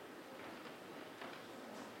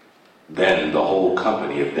Then the whole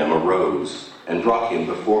company of them arose and brought him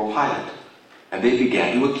before Pilate. And they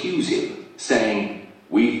began to accuse him, saying,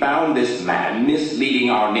 "We found this man misleading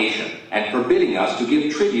our nation and forbidding us to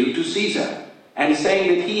give tribute to Caesar, and saying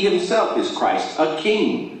that he himself is Christ, a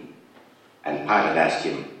king." And Pilate asked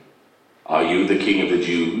him, "Are you the king of the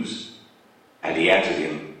Jews?" And he answered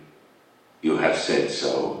him, "You have said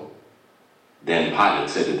so." Then Pilate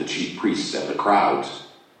said to the chief priests and the crowds,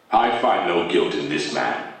 "I find no guilt in this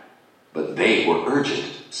man." But they were urgent,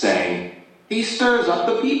 saying, "He stirs up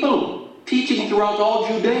the people, teaching throughout all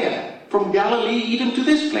Judea, from Galilee even to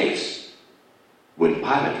this place." When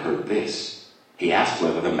Pilate heard this, he asked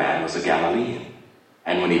whether the man was a Galilean.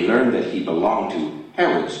 And when he learned that he belonged to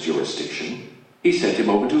Herod's jurisdiction, he sent him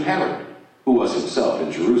over to Herod, who was himself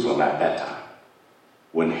in Jerusalem at that time.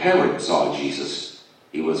 When Herod saw Jesus,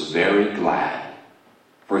 he was very glad,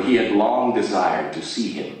 for he had long desired to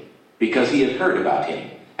see him, because he had heard about him,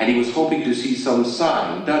 and he was hoping to see some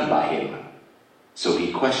sign done by him. So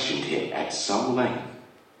he questioned him at some length,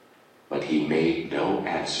 but he made no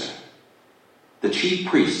answer. The chief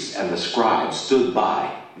priests and the scribes stood by,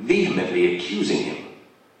 vehemently accusing him,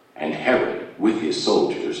 and Herod, with his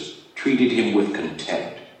soldiers, treated him with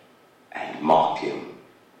contempt and mocked him.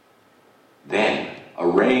 Then,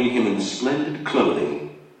 arraying him in splendid clothing,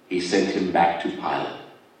 he sent him back to Pilate.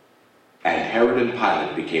 And Herod and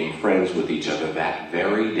Pilate became friends with each other that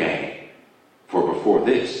very day, for before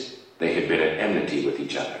this they had been at enmity with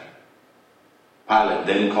each other. Pilate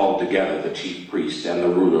then called together the chief priests and the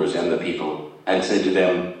rulers and the people, and said to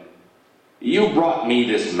them, "You brought me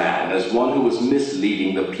this man as one who was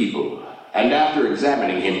misleading the people, and after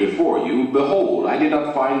examining him before you, behold, I did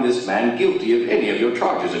not find this man guilty of any of your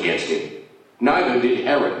charges against him. Neither did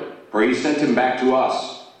Herod, for he sent him back to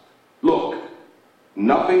us. Look,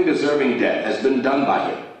 nothing deserving death has been done by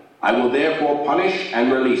him. I will therefore punish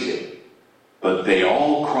and release him." But they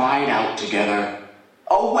all cried out together,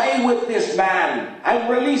 "Away with this man, and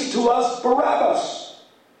release to us Barabbas!"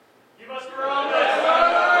 Give us Barabbas!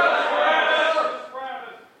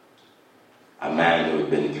 A man who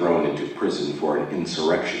had been thrown into prison for an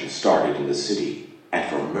insurrection started in the city, and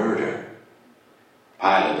for murder.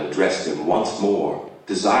 Pilate addressed them once more,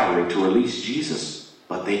 desiring to release Jesus,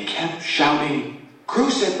 but they kept shouting,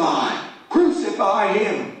 "Crucify! Crucify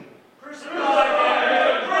him!" Crucify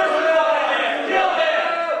him! Crucify him! Kill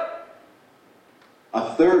him!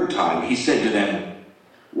 A third time he said to them,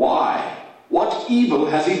 "Why? What evil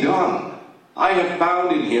has he done? I have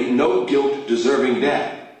found in him no guilt deserving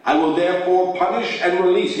death. I will therefore punish and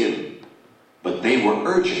release him." But they were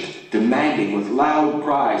urgent, demanding with loud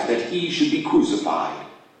cries that he should be crucified.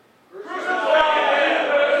 Crucify him!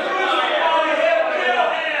 Crucify him! Kill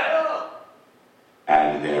him!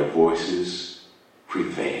 And their voices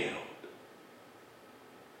prevailed.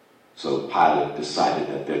 So Pilate decided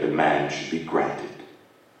that their demand should be granted.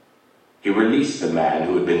 He released the man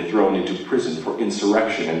who had been thrown into prison for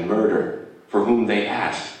insurrection and murder, for whom they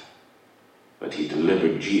asked, but he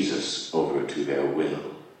delivered Jesus over to their will.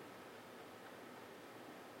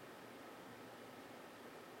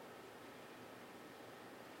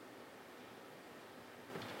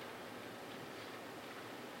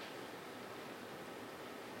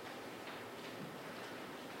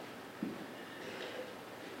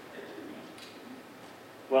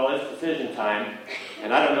 Well, it's decision time,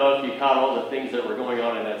 and I don't know if you caught all the things that were going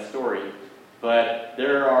on in that story, but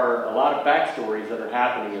there are a lot of backstories that are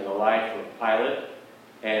happening in the life of Pilate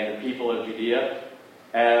and the people of Judea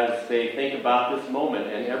as they think about this moment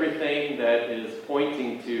and everything that is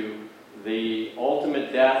pointing to the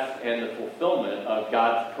ultimate death and the fulfillment of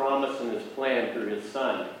God's promise and His plan through His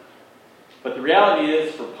Son. But the reality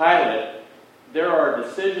is, for Pilate, there are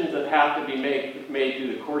decisions that have to be made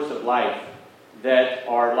through the course of life that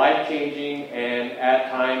are life-changing, and at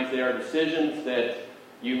times there are decisions that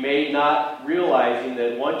you may not realizing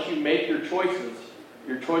that once you make your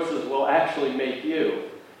choices will actually make you.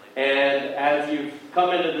 And as you've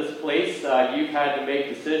come into this place, you've had to make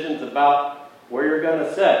decisions about where you're going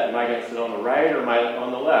to sit. Am I going to sit on the right or am I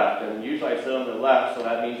on the left? And usually I sit on the left, so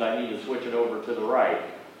that means I need to switch it over to the right.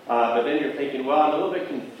 But then you're thinking, well, I'm a little bit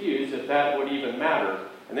confused if that would even matter.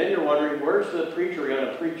 And then you're wondering, where's the preacher going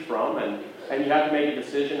to preach from? And you have to make a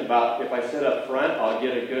decision about, if I sit up front, I'll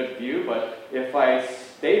get a good view. But if I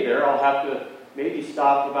stay there, I'll have to maybe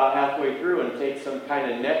stop about halfway through and take some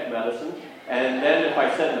kind of neck medicine. And then if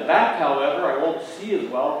I sit in the back, however, I won't see as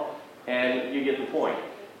well. And you get the point.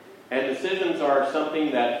 And decisions are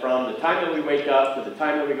something that from the time that we wake up to the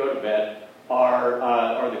time that we go to bed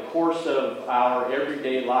are the course of our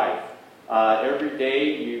everyday life. Every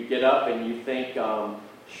day you get up and you think,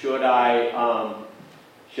 should I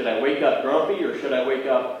Should I wake up grumpy or should I wake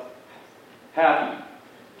up happy?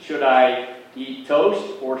 Should I eat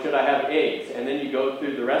toast or should I have eggs? And then you go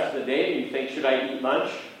through the rest of the day and you think, should I eat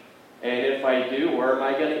lunch? And if I do, where am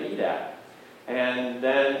I going to eat at? And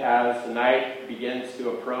then as the night begins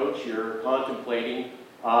to approach, you're contemplating,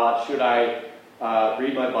 should I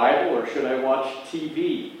read my Bible or should I watch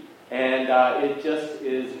TV? And it just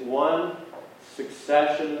is one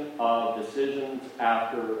succession of decisions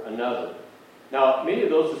after another. Now, many of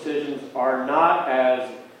those decisions are not as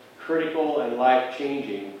critical and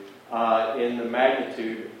life-changing in the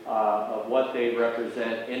magnitude of what they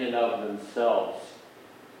represent in and of themselves.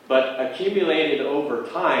 But accumulated over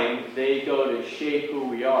time, they go to shape who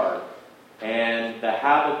we are. And the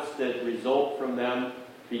habits that result from them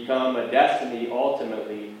become a destiny,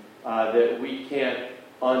 ultimately, that we can't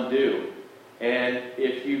undo. And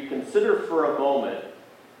if you consider for a moment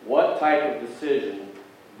what type of decision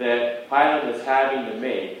that Pilate is having to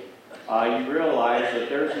make, you realize that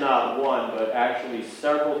there's not one, but actually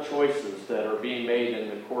several choices that are being made in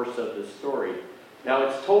the course of this story. Now,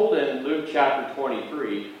 it's told in Luke chapter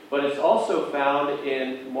 23, but it's also found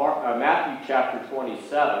in Matthew chapter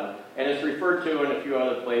 27, and it's referred to in a few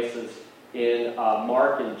other places in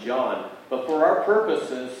Mark and John. But for our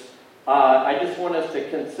purposes, I just want us to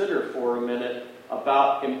consider for a minute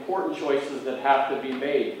about important choices that have to be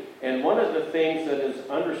made. And one of the things that is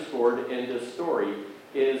underscored in this story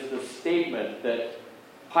is the statement that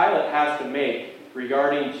Pilate has to make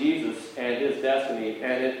regarding Jesus and his destiny.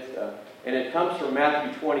 And it comes from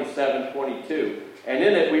Matthew 27:22. And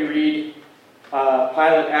in it we read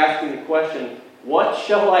Pilate asking the question, "What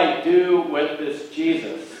shall I do with this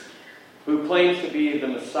Jesus who claims to be the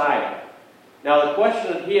Messiah?" Now the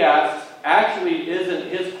question that he asks actually isn't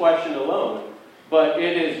his question alone, but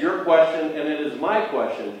it is your question and it is my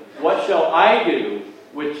question. What shall I do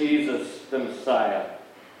with Jesus the Messiah?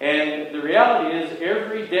 And the reality is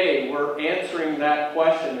every day we're answering that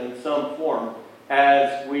question in some form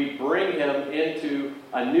as we bring him into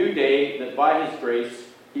a new day that by his grace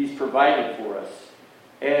he's provided for us.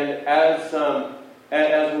 And as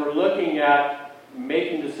we're looking at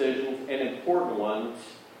making decisions and important ones,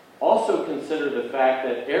 also consider the fact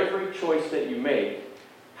that every choice that you make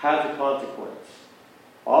has a consequence.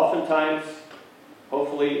 Oftentimes,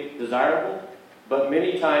 hopefully desirable, but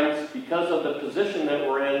many times, because of the position that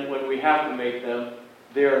we're in when we have to make them,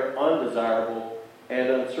 they're undesirable and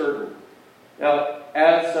uncertain. Now,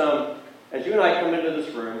 as you and I come into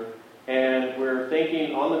this room, and we're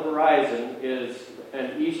thinking on the horizon is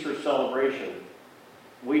an Easter celebration,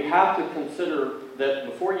 we have to consider that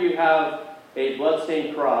before you have a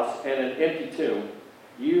bloodstained cross and an empty tomb,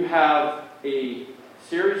 you have a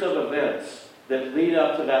series of events that lead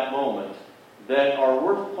up to that moment that are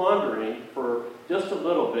worth pondering for just a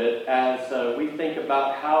little bit as we think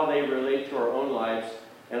about how they relate to our own lives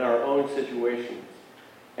and our own situations.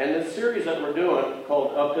 And this series that we're doing,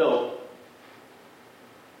 called Uphill,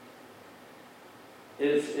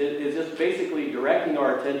 is just basically directing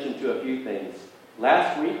our attention to a few things.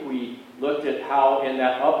 Last week we looked at how in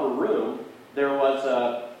that upper room there was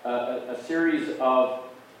a series of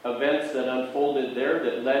events that unfolded there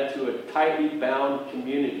that led to a tightly bound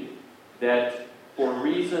community that, for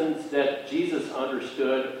reasons that Jesus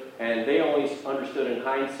understood and they only understood in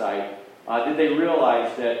hindsight, did they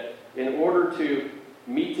realize that in order to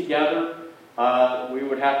meet together, we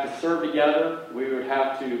would have to serve together, we would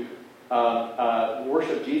have to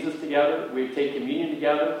worship Jesus together, we'd take communion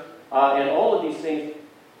together, and all of these things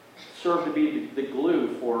serve to be the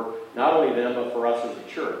glue for not only them, but for us as a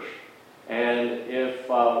church. And if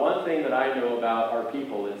one thing that I know about our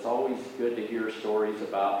people, it's always good to hear stories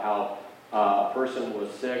about how a person was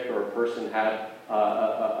sick or a person had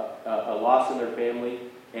a loss in their family.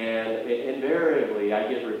 And invariably, I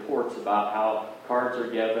get reports about how cards are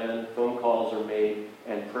given, phone calls are made,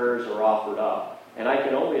 and prayers are offered up. And I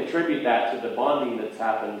can only attribute that to the bonding that's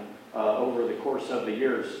happened over the course of the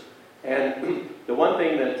years. And the one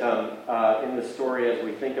thing that in this story, as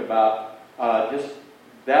we think about just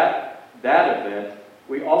that event,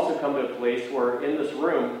 we also come to a place where in this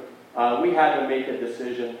room, we had to make a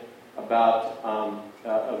decision about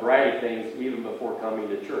a variety of things even before coming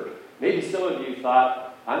to church. Maybe some of you thought,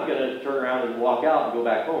 I'm going to turn around and walk out and go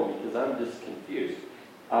back home because I'm just confused.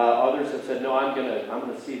 Others have said, no, I'm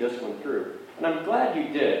going to see this one through. And I'm glad you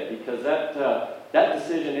did, because that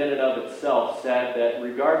decision in and of itself said that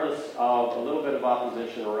regardless of a little bit of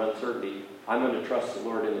opposition or uncertainty, I'm going to trust the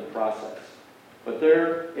Lord in the process. But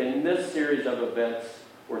there, in this series of events,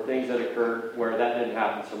 were things that occurred where that didn't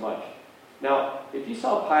happen so much. Now, if you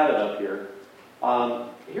saw Pilate up here,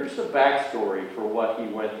 here's the backstory for what he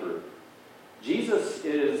went through. Jesus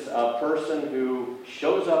is a person who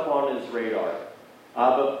shows up on his radar.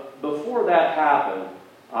 But before that happened,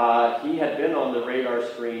 he had been on the radar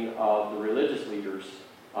screen of the religious leaders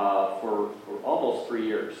for almost 3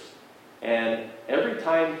 years. And every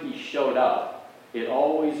time he showed up, it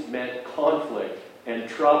always meant conflict and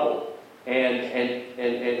trouble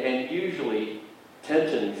and usually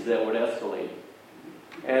tensions that would escalate.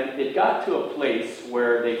 And it got to a place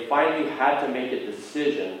where they finally had to make a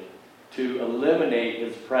decision to eliminate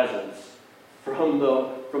his presence from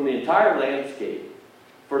the entire landscape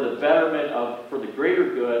for the betterment for the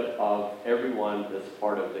greater good of everyone that's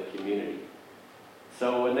part of the community.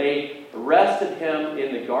 So when they arrested him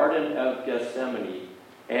in the Garden of Gethsemane,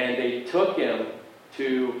 and they took him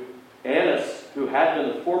to Annas, who had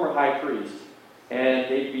been the former high priest, and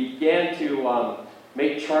they began to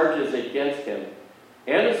make charges against him,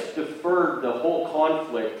 Annas deferred the whole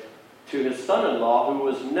conflict to his son-in-law, who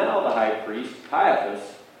was now the high priest, Caiaphas.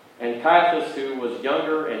 And Caiaphas, who was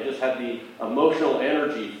younger and just had the emotional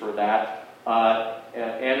energy for that,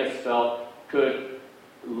 Annas felt could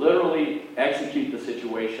literally execute the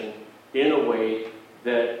situation in a way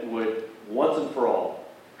that would, once and for all,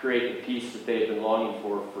 create the peace that they had been longing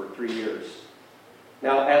for 3 years.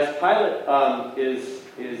 Now, as Pilate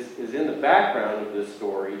is in the background of this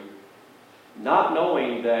story, not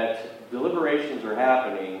knowing that deliberations are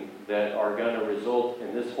happening that are going to result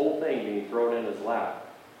in this whole thing being thrown in his lap.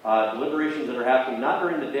 Deliberations that are happening not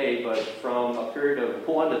during the day, but from a period of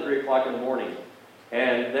 1 to 3 o'clock in the morning.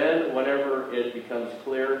 And then whenever it becomes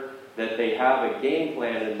clear that they have a game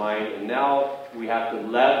plan in mind, and now we have to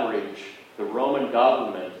leverage the Roman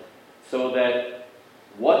government so that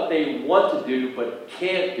what they want to do but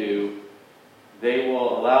can't do, they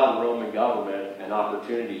will allow the Roman government an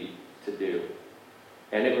opportunity to do.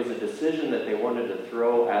 And it was a decision that they wanted to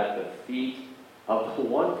throw at the feet of the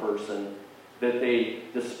one person that they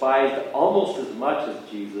despised almost as much as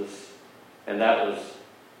Jesus, and that was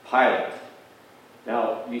Pilate.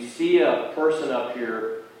 Now, you see a person up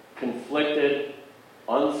here conflicted,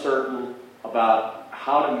 uncertain about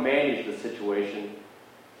how to manage the situation,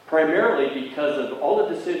 primarily because of all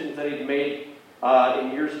the decisions that he'd made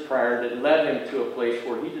in years prior that led him to a place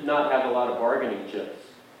where he did not have a lot of bargaining chips.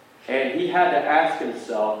 And he had to ask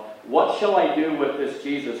himself, what shall I do with this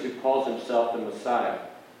Jesus who calls himself the Messiah?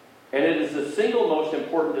 And it is the single most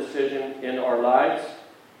important decision in our lives,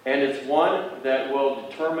 and it's one that will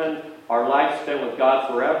determine our life spent with God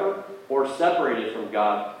forever or separated from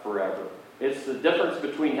God forever. It's the difference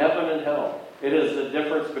between heaven and hell. It is the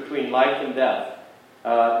difference between life and death.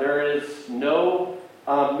 There is no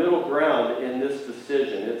middle ground in this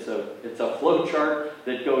decision. It's a flow chart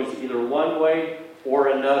that goes either one way or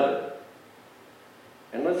another.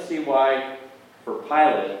 And let's see why, for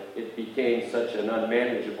Pilate, it became such an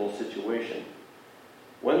unmanageable situation.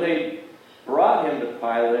 When they brought him to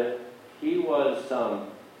Pilate, he was a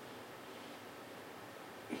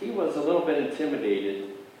little bit intimidated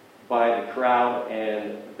by the crowd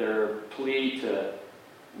and their plea to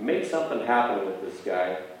make something happen with this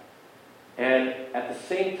guy. And at the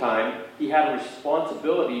same time, he had a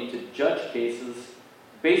responsibility to judge cases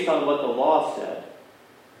based on what the law said.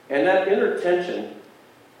 And that inner tension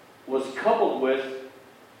was coupled with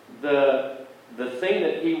the thing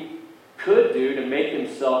that he could do to make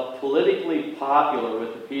himself politically popular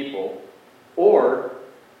with the people, or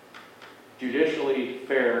judicially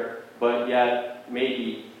fair, but yet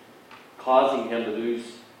maybe causing him to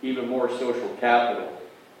lose even more social capital.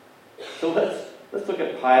 So let's look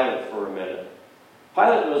at Pilate for a minute.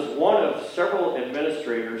 Pilate was one of several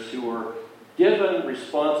administrators who were given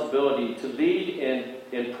responsibility to lead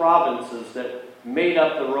in provinces that made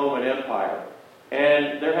up the Roman Empire.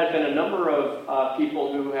 And there had been a number of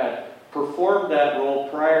people who had performed that role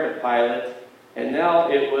prior to Pilate, and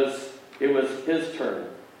now it was his turn.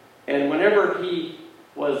 And whenever he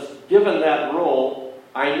was given that role,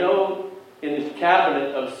 I know in the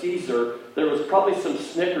cabinet of Caesar, there was probably some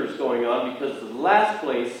snickers going on, because the last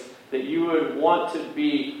place that you would want to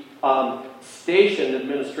be stationed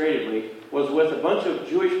administratively was with a bunch of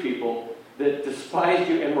Jewish people that despised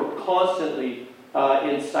you and were constantly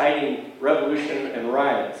inciting revolution and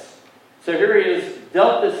riots. So here he is,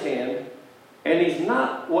 dealt this hand, and he's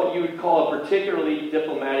not what you would call a particularly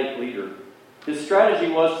diplomatic leader. His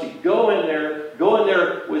strategy was to go in there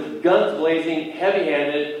with guns blazing,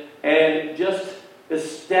 heavy-handed, and just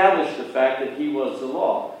establish the fact that he was the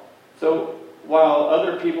law. So while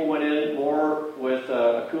other people went in more with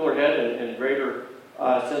a cooler head and greater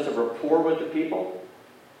sense of rapport with the people,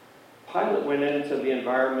 Pilate went into the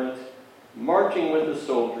environment marching with the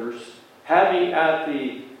soldiers, having at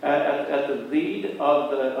the at the lead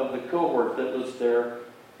of the cohort that was there,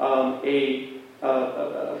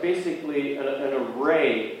 basically an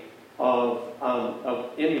array of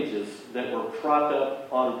images that were propped up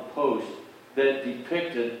on posts that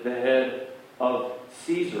depicted the head of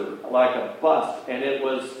Caesar like a bust, and it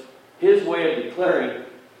was his way of declaring,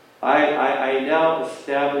 I now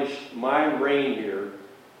establish my reign here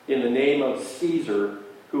in the name of Caesar,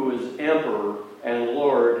 who is emperor and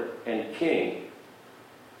lord and king.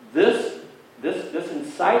 This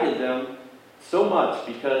incited them so much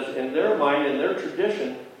because in their mind, in their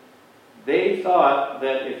tradition, they thought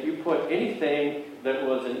that if you put anything that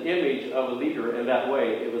was an image of a leader in that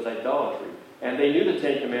way, it was idolatry. And they knew the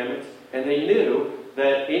Ten Commandments, and they knew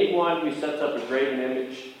that anyone who sets up a graven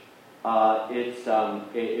image, it's a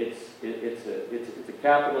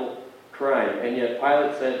capital crime. And yet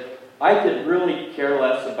Pilate said, I could really care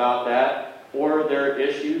less about that or their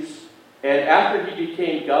issues. And after he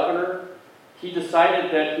became governor, he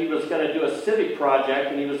decided that he was going to do a civic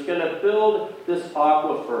project, and he was going to build this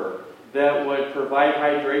aquifer that would provide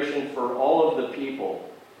hydration for all of the people.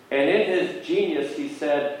 And in his genius, he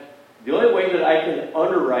said, the only way that I can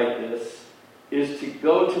underwrite this is to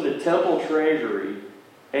go to the temple treasury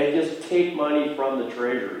and just take money from the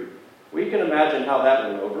treasury. We can imagine how that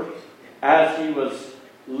went over. As he was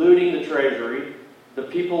looting the treasury, the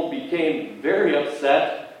people became very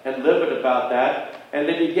upset and livid about that, and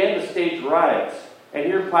they began to stage riots. And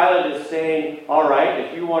here Pilate is saying, all right,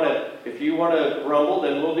 if you want to grumble,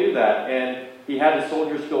 then we'll do that. And he had his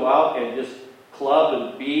soldiers go out and just club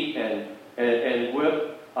and beat and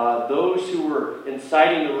whip those who were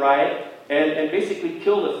inciting the riot, and basically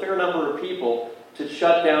killed a fair number of people to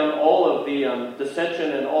shut down all of the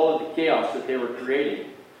dissension and all of the chaos that they were creating.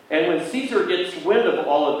 And when Caesar gets wind of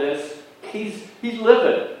all of this, he's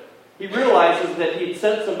livid. He realizes that he'd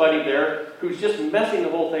sent somebody there who's just messing the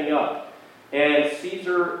whole thing up. And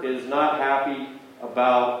Caesar is not happy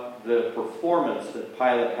about the performance that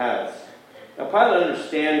Pilate has. Now, Pilate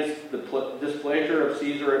understands the displeasure of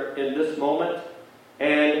Caesar in this moment,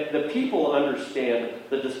 and the people understand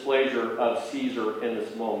the displeasure of Caesar in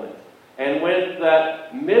this moment. And when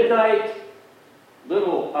that midnight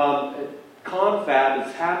little confab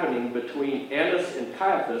is happening between Annas and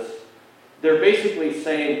Caiaphas, they're basically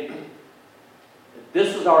saying,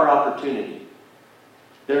 this is our opportunity.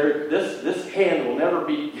 This hand will never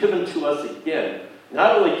be given to us again.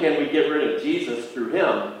 Not only can we get rid of Jesus through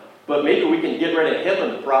him, but maybe we can get rid of him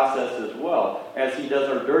in the process as well, as he does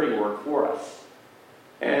our dirty work for us.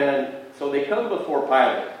 And so they come before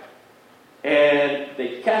Pilate, and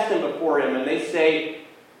they cast him before him, and they say,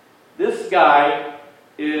 this guy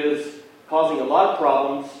is causing a lot of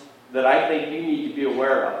problems that I think you need to be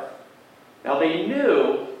aware of. Now, they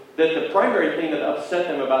knew that the primary thing that upset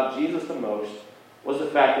them about Jesus the most was the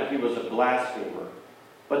fact that he was a blasphemer.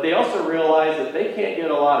 But they also realized that they can't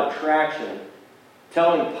get a lot of traction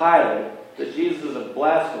telling Pilate that Jesus is a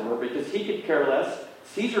blasphemer because he could care less,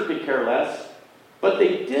 Caesar could care less. But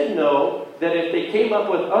they did know that if they came up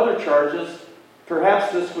with other charges,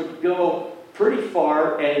 perhaps this would go pretty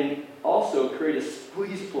far and also create a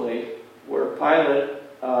squeeze play where Pilate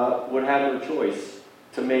would have no choice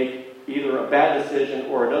to make either a bad decision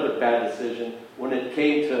or another bad decision when it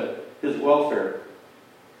came to his welfare.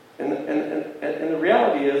 And the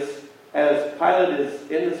reality is, as Pilate is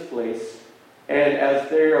in this place, and as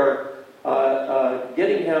they are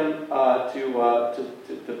getting him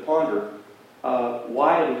to ponder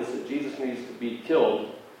why it is that Jesus needs to be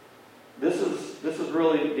killed, this is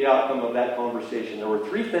really the outcome of that conversation. There were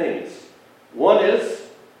three things. One is,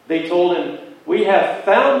 they told him, we have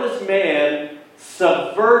found this man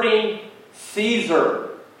subverting Caesar.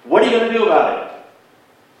 What are you going to do about it?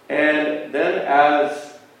 And then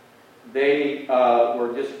as they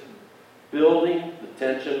were just building the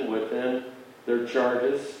tension within their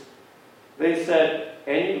charges, they said,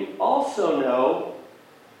 and you also know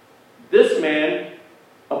this man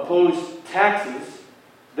opposed taxes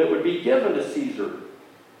that would be given to Caesar.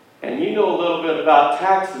 And you know a little bit about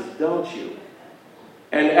taxes, don't you?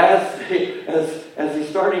 And as he's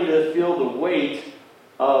starting to feel the weight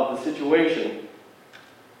of the situation,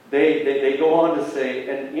 they go on to say,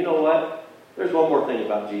 and you know what? There's one more thing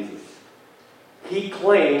about Jesus. He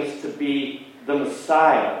claims to be the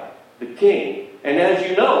Messiah, the King. And as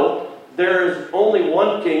you know, there's only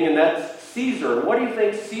one king, and that's Caesar. What do you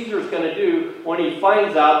think Caesar's going to do when he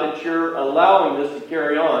finds out that you're allowing this to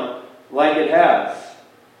carry on like it has?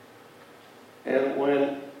 And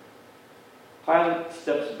when Pilate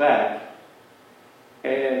steps back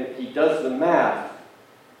and he does the math,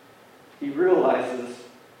 he realizes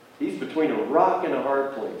he's between a rock and a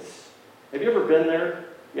hard place. Have you ever been there?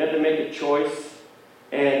 you have to make a choice,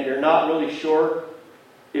 and you're not really sure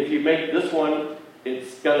if you make this one,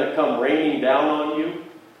 it's going to come raining down on you,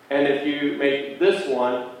 and if you make this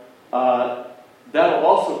one, that'll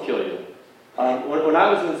also kill you. When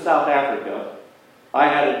I was in South Africa,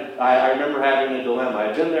 I remember having a dilemma. I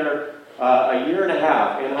had been there a year and a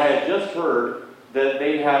half, and I had just heard that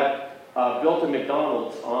they had built a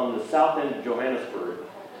McDonald's on the south end of Johannesburg.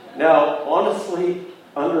 Now, honestly,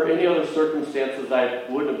 under any other circumstances, I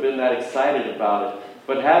wouldn't have been that excited about it.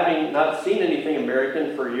 But having not seen anything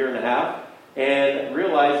American for a year and a half, and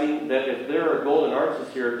realizing that if there are golden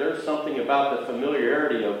arches here, there's something about the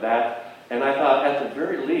familiarity of that. And I thought, at the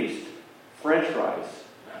very least, French fries.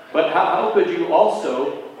 But how could you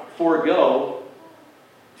also forego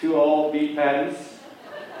 2 all beef patties,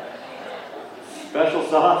 special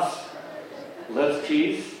sauce, less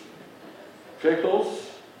cheese, pickles,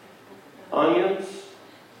 onions,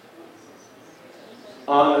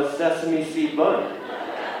 on a sesame seed bun?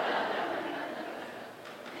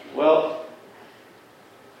 Well,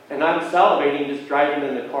 and I'm salivating just driving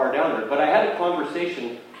in the car down there. But I had a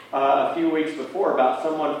conversation a few weeks before about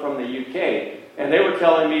someone from the UK, and they were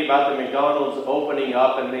telling me about the McDonald's opening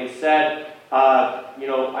up, and they said, I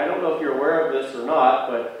don't know if you're aware of this or not,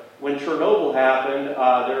 but when Chernobyl happened,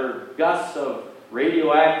 there are gusts of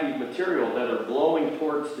radioactive material that are blowing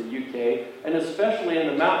towards the UK, and especially in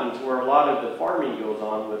the mountains where a lot of the farming goes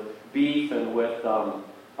on with beef and with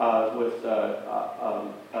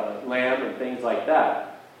lamb and things like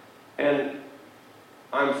that. And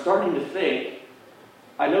I'm starting to think,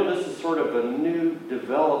 I know this is sort of a new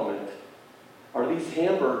development. Are these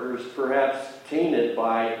hamburgers perhaps tainted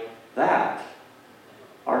by that?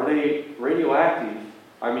 Are they radioactive?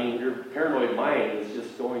 I mean, your paranoid mind is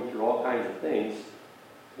just going through all kinds of things,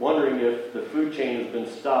 wondering if the food chain has been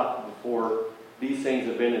stopped before these things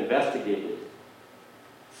have been investigated.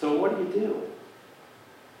 So what do?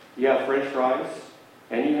 You have French fries,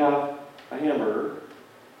 and you have a hamburger,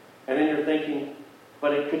 and then you're thinking,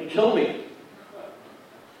 but it could kill me.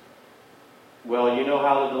 Well, you know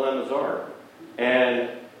how the dilemmas are. And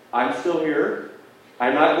I'm still here.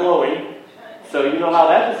 I'm not glowing. So you know how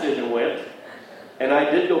that decision went. And I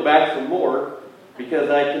did go back for more,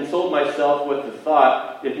 because I consoled myself with the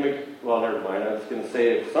thought, well, never mind. I was going to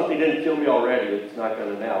say, if something didn't kill me already, it's not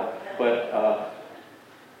going to now. But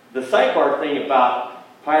the sidebar thing about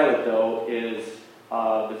Pilate, though, is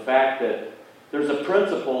the fact that there's a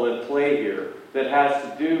principle in play here that has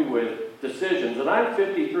to do with decisions. And I'm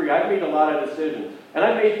 53. I've made a lot of decisions. And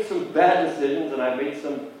I've made some bad decisions, and I've made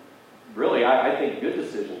some, really, I think, good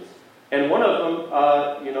decisions. And one of them,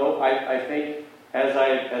 I think, as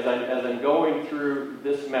I'm going through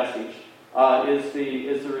this message, is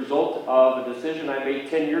the result of a decision I made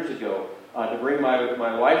 10 years ago to bring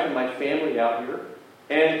my wife and my family out here,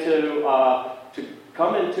 and to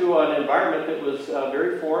come into an environment that was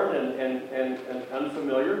very foreign and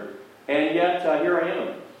unfamiliar, and yet here I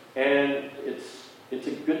am. And it's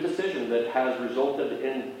a good decision that has resulted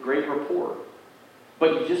in great rapport.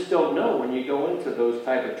 But you just don't know when you go into those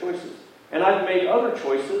type of choices. And I've made other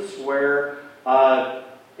choices where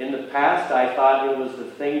in the past I thought it was the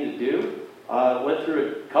thing to do. Went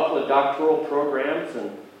through a couple of doctoral programs,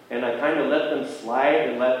 and I kind of let them slide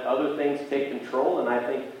and let other things take control. And I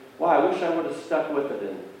think, wow, I wish I would have stuck with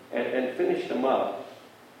it and finished them up.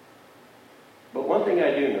 But one thing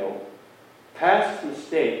I do know, past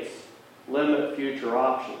mistakes limit future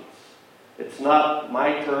options. It's not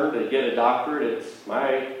my turn to get a doctorate, it's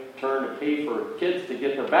my turn to pay for kids to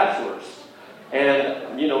get their bachelor's.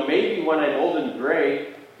 And, maybe when I'm old and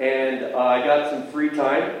gray and I got some free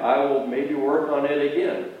time, I will maybe work on it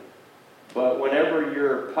again. But whenever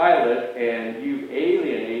you're Pilate and you've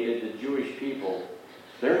alienated the Jewish people,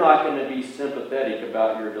 they're not going to be sympathetic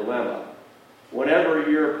about your dilemma. Whenever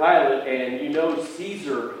you're Pilate and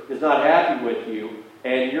Caesar is not happy with you,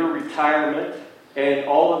 and your retirement and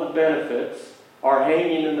all of the benefits are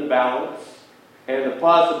hanging in the balance, and the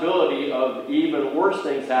possibility of even worse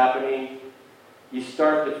things happening, you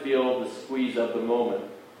start to feel the squeeze of the moment.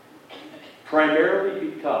 Primarily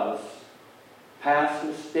because past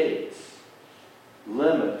mistakes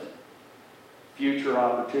limit future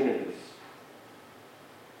opportunities.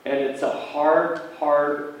 And it's a hard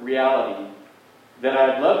reality that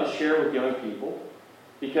I'd love to share with young people,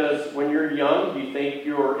 because when you're young, you think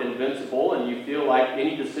you're invincible and you feel like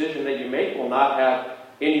any decision that you make will not have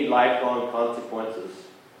any lifelong consequences.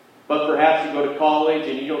 But perhaps you go to college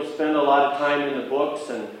and you don't spend a lot of time in the books,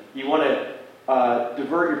 and you want to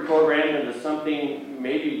divert your program into something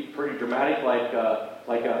maybe pretty dramatic like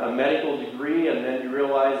a medical degree, and then you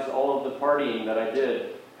realize all of the partying that I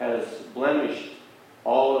did has blemished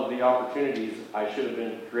all of the opportunities I should have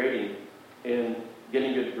been creating in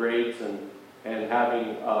getting good grades and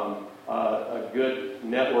having a good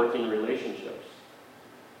networking relationships.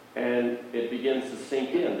 And it begins to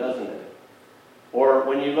sink in, doesn't it? Or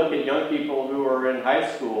when you look at young people who are in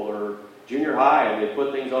high school or junior high and they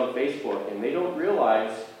put things on Facebook and they don't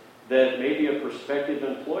realize that maybe a prospective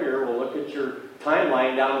employer will look at your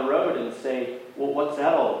timeline down the road and say, well, what's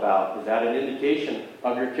that all about? Is that an indication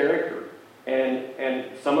of your character? And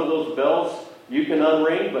some of those bells you can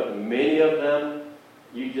unring, but many of them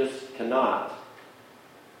you just cannot.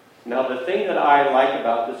 Now, the thing that I like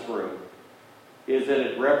about this room is that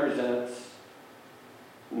it represents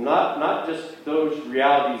not just those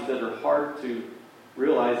realities that are hard to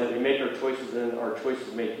realize, that we make our choices and our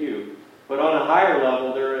choices make you, but on a higher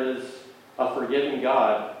level, there is a forgiving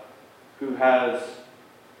God who has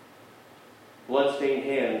bloodstained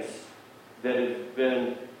hands that have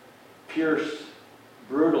been pierced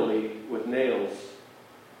brutally with nails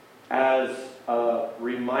as a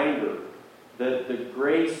reminder that the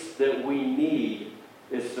grace that we need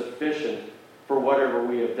is sufficient for whatever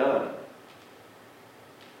we have done.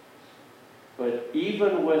 But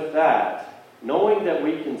even with that, knowing that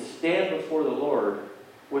we can stand before the Lord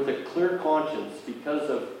with a clear conscience because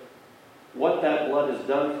of what that blood has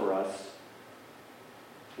done for us,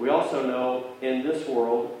 we also know in this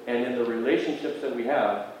world and in the relationships that we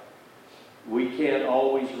have, we can't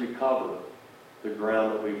always recover the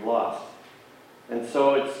ground that we've lost. And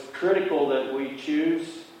so it's critical that we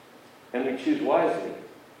choose, and we choose wisely.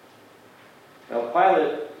 Now,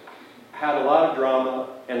 Pilate had a lot of drama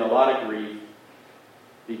and a lot of grief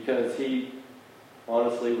because he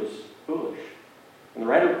honestly was foolish. And the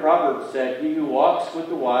writer of Proverbs said, "He who walks with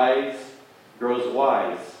the wise grows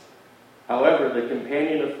wise. However, the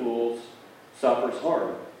companion of fools suffers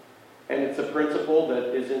harm." And it's a principle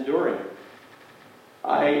that is enduring.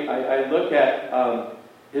 I look at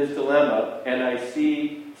his dilemma and I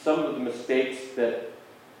see some of the mistakes that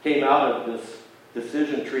came out of this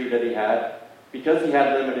decision tree that he had because he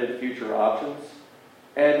had limited future options.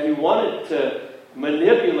 And he wanted to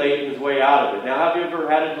manipulate his way out of it. Now, have you ever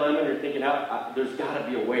had a dilemma and you're thinking, there's got to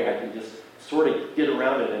be a way I can just sort of get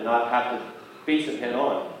around it and not have to face it head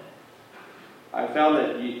on? I found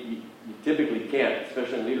that you typically can't,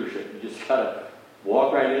 especially in leadership. You just got to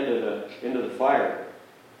walk right into the fire.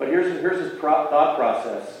 But here's his thought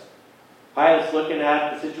process. Pilate's looking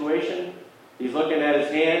at the situation. He's looking at his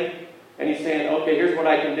hand, and he's saying, okay, here's what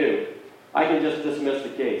I can do. I can just dismiss the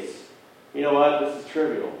case. You know what? This is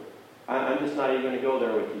trivial. I'm just not even going to go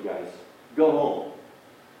there with you guys. Go home.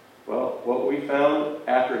 Well, what we found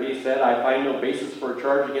after he said, I find no basis for a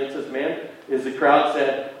charge against this man, is the crowd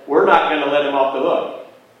said, we're not going to let him off the hook.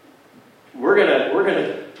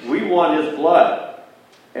 We want his blood.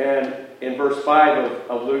 And in verse 5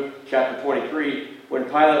 of Luke chapter 23, when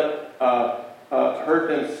Pilate heard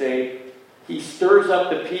them say, he stirs up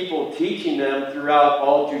the people, teaching them throughout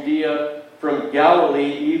all Judea, from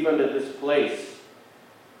Galilee even to this place.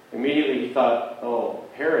 Immediately he thought, oh,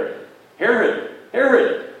 Herod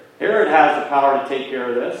has the power to take care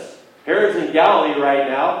of this. Herod's in Galilee right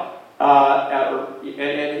now,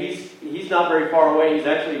 and he's not very far away. He's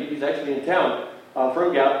actually in town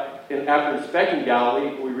from Galilee. And after inspecting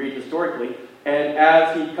Galilee, we read historically, and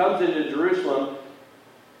as he comes into Jerusalem,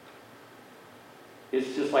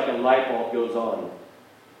 it's just like a light bulb goes on.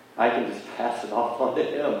 I can just pass it off onto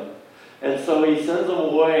him. And so he sends them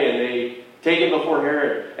away, and they take him before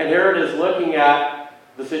Herod. And Herod is looking at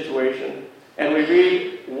the situation. And we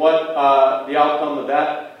read what the outcome of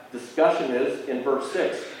that discussion is in verse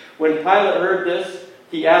 6. When Pilate heard this,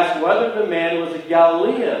 he asked whether the man was a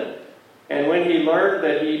Galilean. And when he learned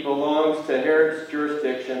that he belongs to Herod's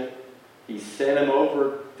jurisdiction, he sent him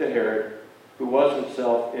over to Herod, who was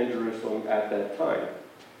himself in Jerusalem at that time.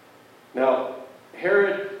 Now,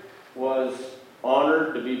 Herod was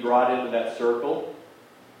honored to be brought into that circle.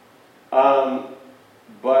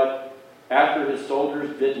 But after his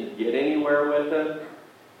soldiers didn't get anywhere with him,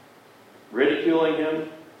 ridiculing him,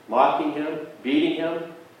 mocking him, beating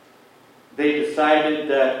him, they decided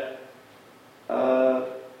that,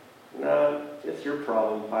 no, it's your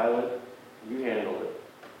problem, Pilate. You handle it.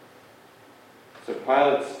 So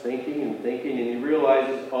Pilate's thinking, and he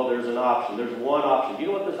realizes, oh, there's an option. There's one option. Do you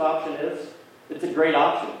know what this option is? It's a great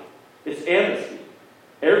option. It's amnesty.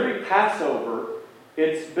 Every Passover,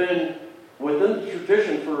 it's been within the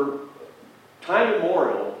tradition for time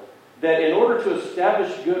immemorial that in order to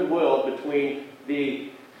establish goodwill between the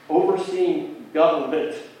overseeing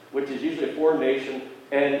government, which is usually a foreign nation,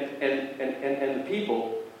 and the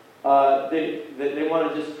people, they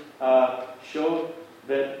want to just show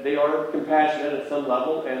that they are compassionate at some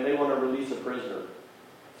level and they want to release a prisoner.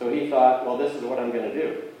 So he thought, well, this is what I'm going to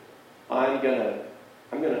do. I'm going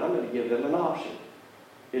to give them an option.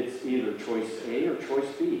 It's either choice A or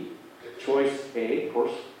choice B. Choice A, of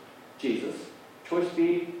course, Jesus. Choice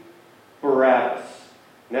B, Barabbas.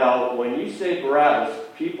 Now, when you say Barabbas,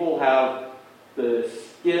 people have the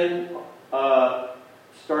skin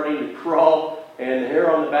starting to crawl and the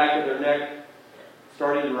hair on the back of their neck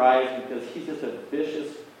starting to rise because he's just a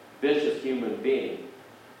vicious, vicious human being.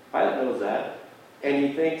 Pilate knows that. And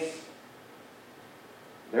he thinks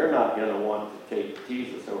they're not going to want to take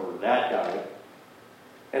Jesus over that guy.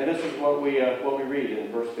 And this is what we read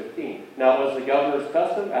in verse 15. Now it was the governor's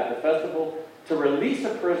custom at the festival to release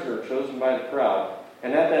a prisoner chosen by the crowd.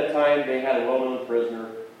 And at that time they had a well-known prisoner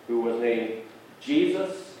who was named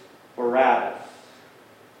Jesus Barabbas.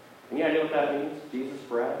 Any idea what that means? Jesus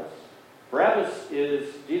Barabbas? Barabbas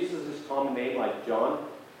is Jesus' common name, like John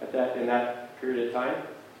in that period of time.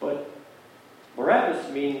 But Barabbas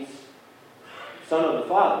means son of the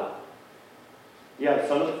Father. You have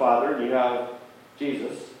son of the Father, and you have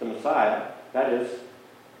Jesus, the Messiah. That is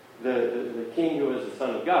the King who is the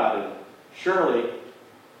Son of God. And surely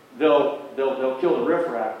they'll kill the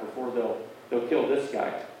riffraff before they'll kill this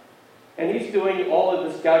guy. And he's doing all of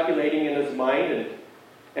this calculating in his mind,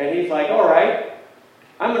 and he's like, all right,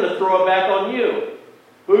 I'm going to throw it back on you.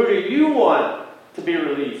 Who do you want to be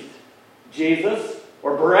released? Jesus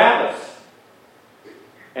or Barabbas?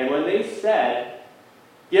 And when they said,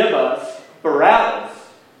 give us Barabbas,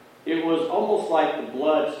 it was almost like the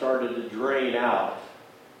blood started to drain out.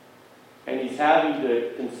 And he's having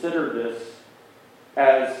to consider this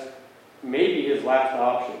as maybe his last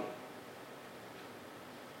option.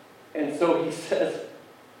 And so he says,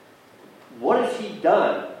 what has he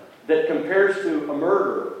done that compares to a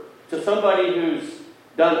murderer, to somebody who's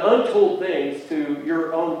done untold things to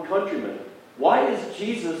your own countrymen? Why is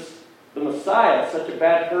Jesus, the Messiah, such a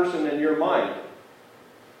bad person in your mind?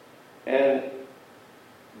 And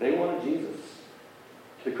they wanted Jesus.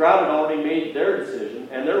 The crowd had already made their decision,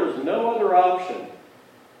 and there was no other option.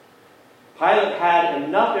 Pilate had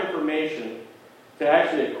enough information to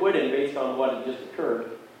actually acquit him based on what had just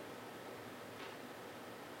occurred.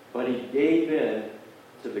 But he gave in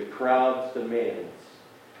to the crowd's demands.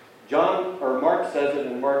 Mark says it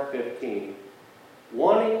in Mark 15,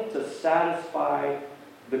 wanting to satisfy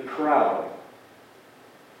the crowd.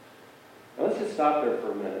 Now let's just stop there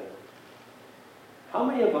for a minute. How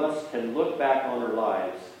many of us can look back on our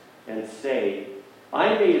lives and say,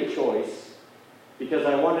 I made a choice because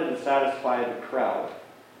I wanted to satisfy the crowd.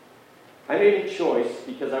 I made a choice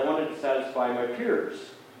because I wanted to satisfy my peers.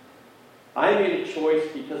 I made a choice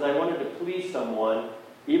because I wanted to please someone,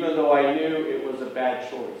 even though I knew it was a bad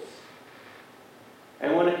choice.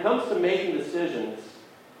 And when it comes to making decisions,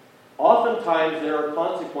 oftentimes there are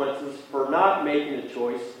consequences for not making a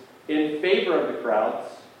choice in favor of the crowds,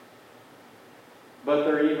 but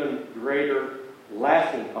there are even greater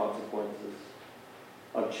lasting consequences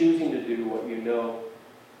of choosing to do what you know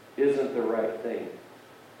isn't the right thing.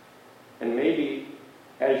 And maybe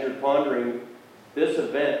as you're pondering this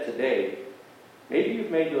event today, maybe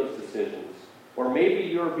you've made those decisions, or maybe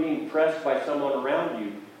you're being pressed by someone around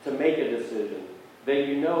you to make a decision that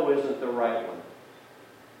you know isn't the right one.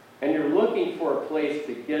 And you're looking for a place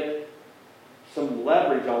to get some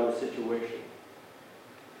leverage on the situation.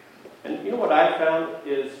 And you know what I've found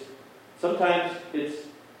is sometimes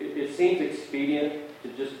it seems expedient to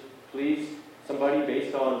just please somebody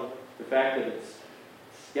based on the fact that it's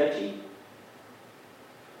sketchy.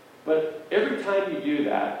 But every time you do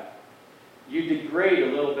that, you degrade a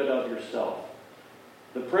little bit of yourself.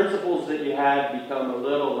 The principles that you had become a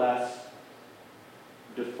little less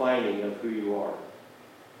defining of who you are.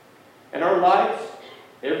 And our lives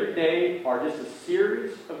every day are just a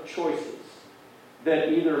series of choices that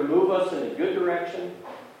either move us in a good direction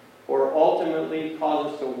or ultimately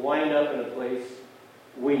cause us to wind up in a place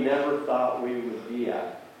we never thought we would be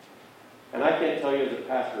at. And I can't tell you as a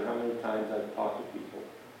pastor how many times I've talked to people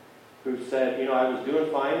who said, I was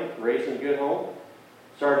doing fine, raised in a good home,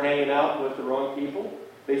 started hanging out with the wrong people.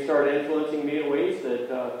 They started influencing me in ways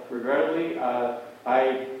that, regrettably,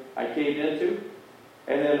 I caved into.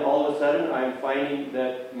 And then all of a sudden, I'm finding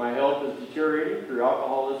that my health is deteriorating through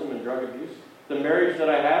alcoholism and drug abuse. The marriage that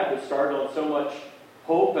I had that started on so much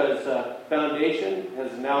hope as a foundation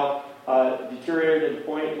has now deteriorated to the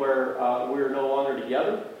point where we're no longer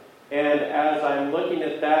together. And as I'm looking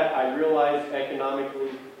at that, I realize economically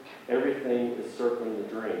everything is circling the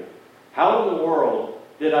drain. How in the world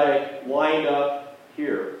did I wind up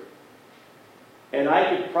here? And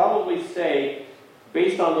I could probably say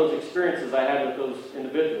based on those experiences I had with those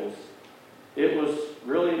individuals, it was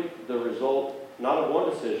really the result not of one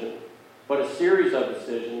decision, but a series of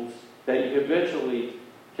decisions that you habitually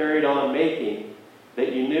carried on making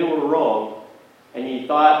that you knew were wrong, and you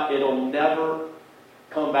thought it'll never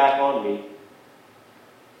come back on me.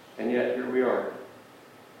 And yet here we are.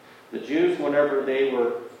 The Jews, whenever they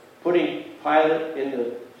were putting Pilate in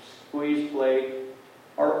the squeeze play,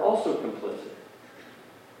 are also complicit.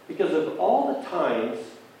 Because of all the times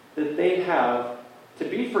that they have to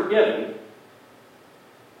be forgiven,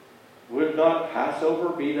 would not Passover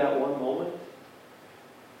be that one moment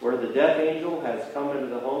where the death angel has come into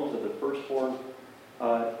the homes of the firstborn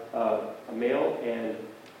male, and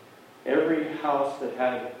every house that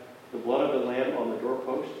had the blood of the lamb on the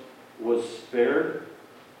doorpost was spared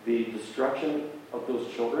the destruction of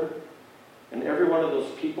those children? And every one of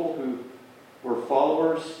those people who were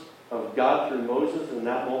followers of God through Moses in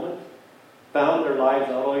that moment found their lives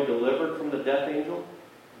not only delivered from the death angel,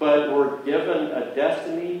 but were given a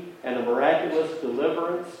destiny and a miraculous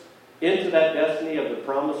deliverance into that destiny of the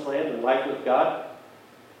promised land and life with God.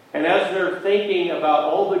 And as they're thinking about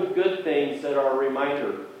all the good things that are a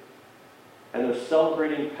reminder, and they're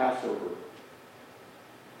celebrating Passover,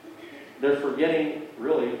 they're forgetting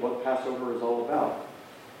really what Passover is all about.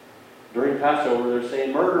 During Passover, they're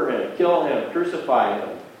saying, murder him, kill him, crucify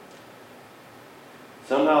him.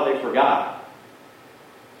 Somehow they forgot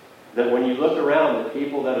that when you look around at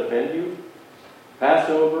people that offend you,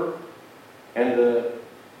 Passover and the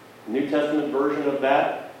New Testament version of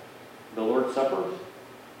that, the Lord's Supper,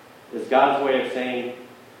 is God's way of saying,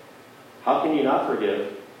 how can you not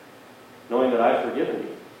forgive, knowing that I've forgiven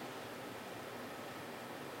you?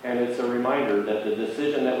 And it's a reminder that the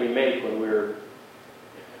decision that we make when we're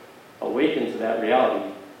awakened to that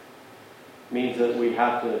reality means that we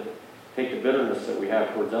have to take the bitterness that we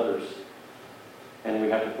have towards others, and we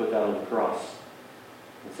have to put that on the cross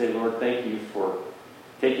and say, Lord, thank you for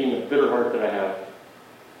taking the bitter heart that I have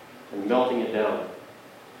and melting it down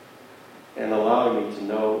and allowing me to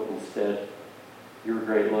know instead your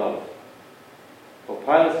great love. Well,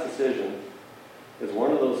 Pilate's decision is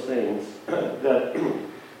one of those things that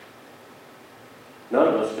none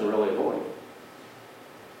of us can really avoid.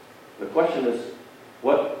 The question is,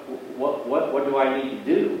 what do I need to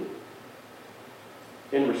do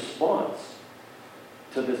in response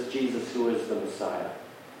to this Jesus who is the Messiah?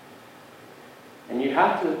 And you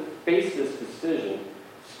have to face this decision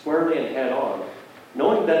squarely and head on,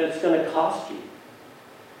 knowing that it's going to cost you.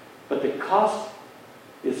 But the cost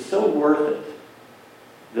is so worth it.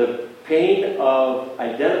 The pain of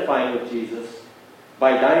identifying with Jesus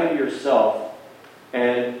by dying to yourself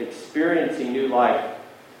and experiencing new life,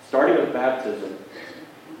 starting with baptism,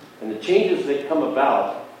 and the changes that come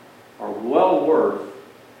about are well worth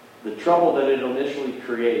the trouble that it'll initially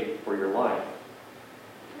create for your life.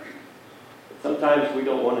 But sometimes we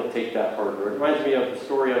don't want to take that hardware. It reminds me of the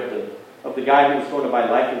story of the guy who was going to buy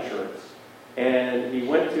life insurance. And he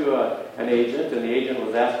went to an agent, and the agent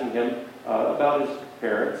was asking him about his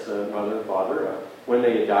parents, mother and father, when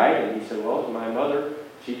they had died. And he said, well, my mother,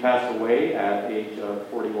 she passed away at age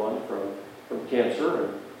 41 from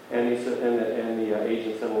cancer. And he said, and the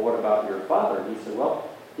agent said, well, what about your father? And he said, well,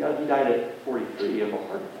 yeah, he died at 43 of a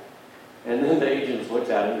heart attack. And then the agent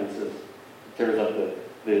looks at him and says, tears up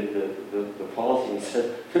the policy, and he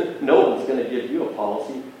said, no one's going to give you a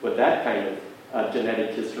policy with that kind of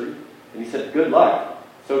genetic history. And he said, good luck.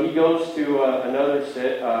 So he goes to another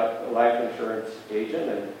life insurance agent,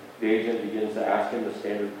 and the agent begins to ask him the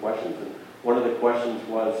standard questions. And one of the questions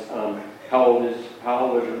was, how old was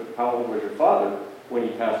your father when he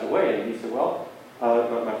passed away? And he said, well,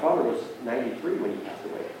 my father was 93 when he passed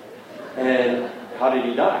away. And how did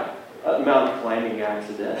he die? A mountain climbing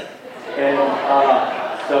accident. And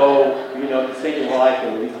so, he's thinking, well, I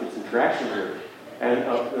can at least get some traction here. And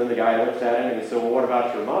then the guy looks at him and he said, well, what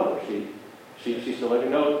about your mother? She's still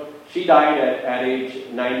living? No, she died at age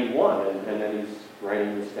 91. And then he's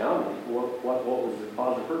writing this down. What was the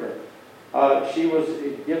cause of her death? She was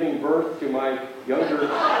giving birth to my younger sister.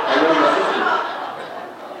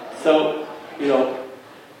 So,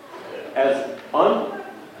 as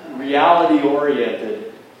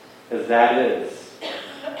unreality-oriented as that is,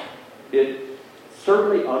 it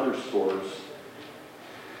certainly underscores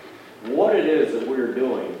what it is that we're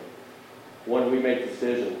doing when we make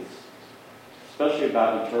decisions, especially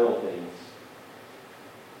about eternal things,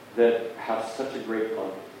 that have such a great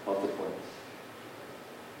consequence.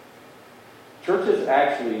 Church is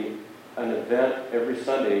actually an event every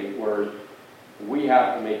Sunday where we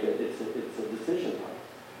have to make it. It's a decision time.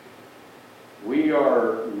 We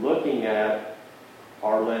are looking at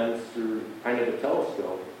our lens through kind of a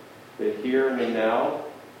telescope. The here and the now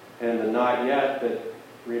and the not yet that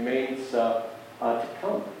remains to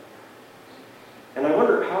come. And I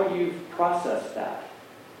wonder how you've processed that.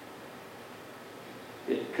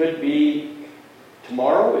 It could be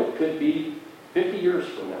tomorrow, it could be 50 years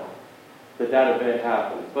from now that event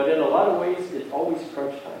happens. But in a lot of ways, it's always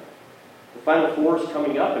crunch time. The Final Four is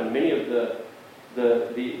coming up, and many of the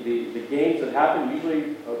games that happen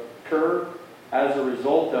usually occur as a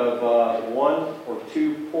result of 1 or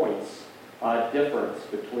 2 points difference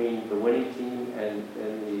between the winning team and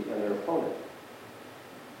their opponent.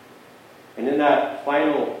 And in that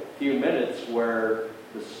final few minutes where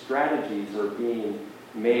the strategies are being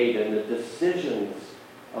made and the decisions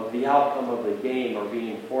of the outcome of the game are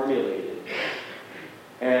being formulated,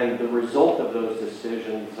 and the result of those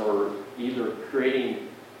decisions are either creating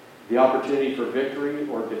the opportunity for victory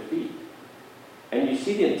or defeat. And you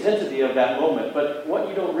see the intensity of that moment, but what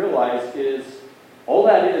you don't realize is all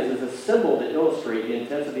that is a symbol to illustrate the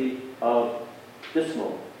intensity of this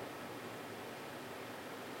moment.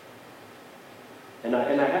 And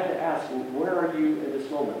I had to ask, where are you in this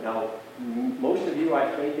moment? Now, most of you,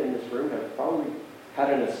 I think, in this room have probably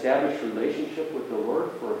had an established relationship with the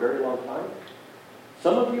Lord for a very long time.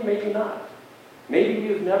 Some of you, maybe not. Maybe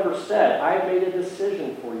you've never said, I made a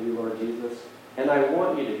decision for you, Lord Jesus, and I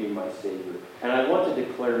want you to be my Savior, and I want to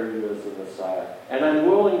declare you as the Messiah, and I'm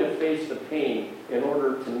willing to face the pain in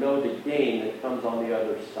order to know the gain that comes on the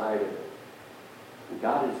other side of it. And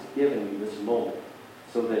God has given you this moment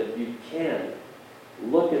so that you can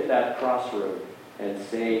look at that crossroad and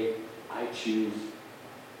say, I choose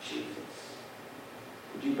Jesus.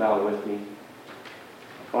 Would you bow with me?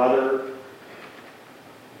 Father,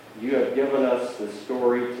 you have given us the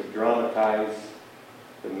story to dramatize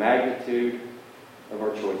the magnitude of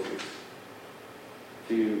our choices,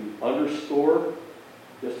 to underscore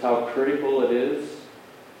just how critical it is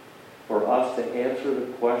for us to answer the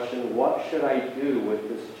question, what should I do with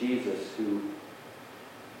this Jesus who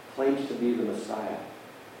claims to be the Messiah?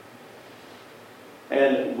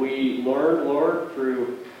 And we learn, Lord,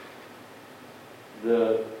 through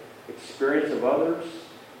the experience of others,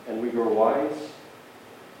 and we grow wise.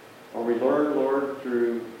 Or we learn, Lord,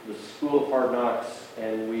 through the school of hard knocks,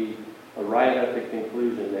 and we arrive at the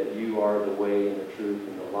conclusion that you are the way and the truth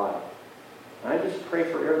and the life. And I just pray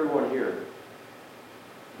for everyone here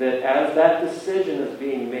that as that decision is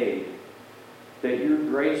being made, that your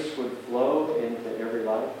grace would flow into every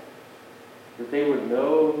life, that they would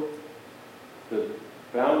know the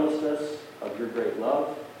boundlessness of your great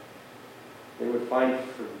love. They would find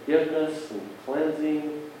forgiveness and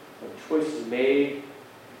cleansing of choices made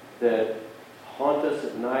that haunt us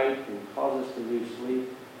at night and cause us to lose sleep.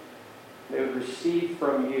 They would receive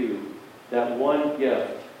from you that one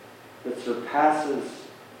gift that surpasses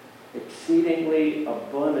exceedingly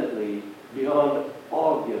abundantly beyond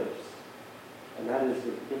all gifts. And that is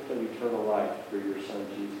the gift of eternal life through your Son,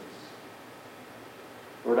 Jesus.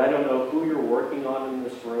 Lord, I don't know who you're working on in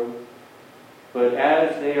this room, but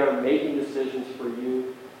as they are making decisions for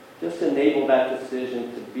you, just enable that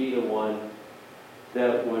decision to be the one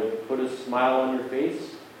that would put a smile on your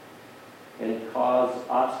face and cause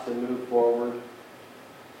us to move forward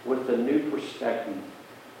with a new perspective,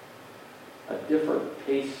 a different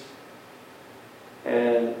pace,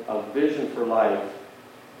 and a vision for life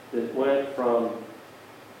that went from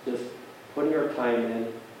just putting our time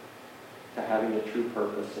in to having a true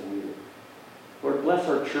purpose in you. Lord, bless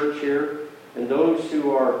our church here and those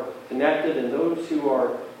who are connected and those who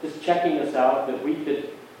are just checking us out, that we could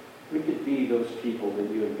be those people that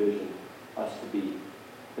you envision us to be,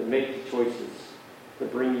 that make the choices,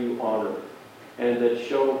 that bring you honor, and that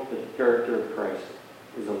show that the character of Christ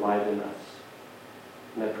is alive in us.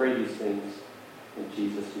 And I pray these things in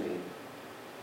Jesus' name.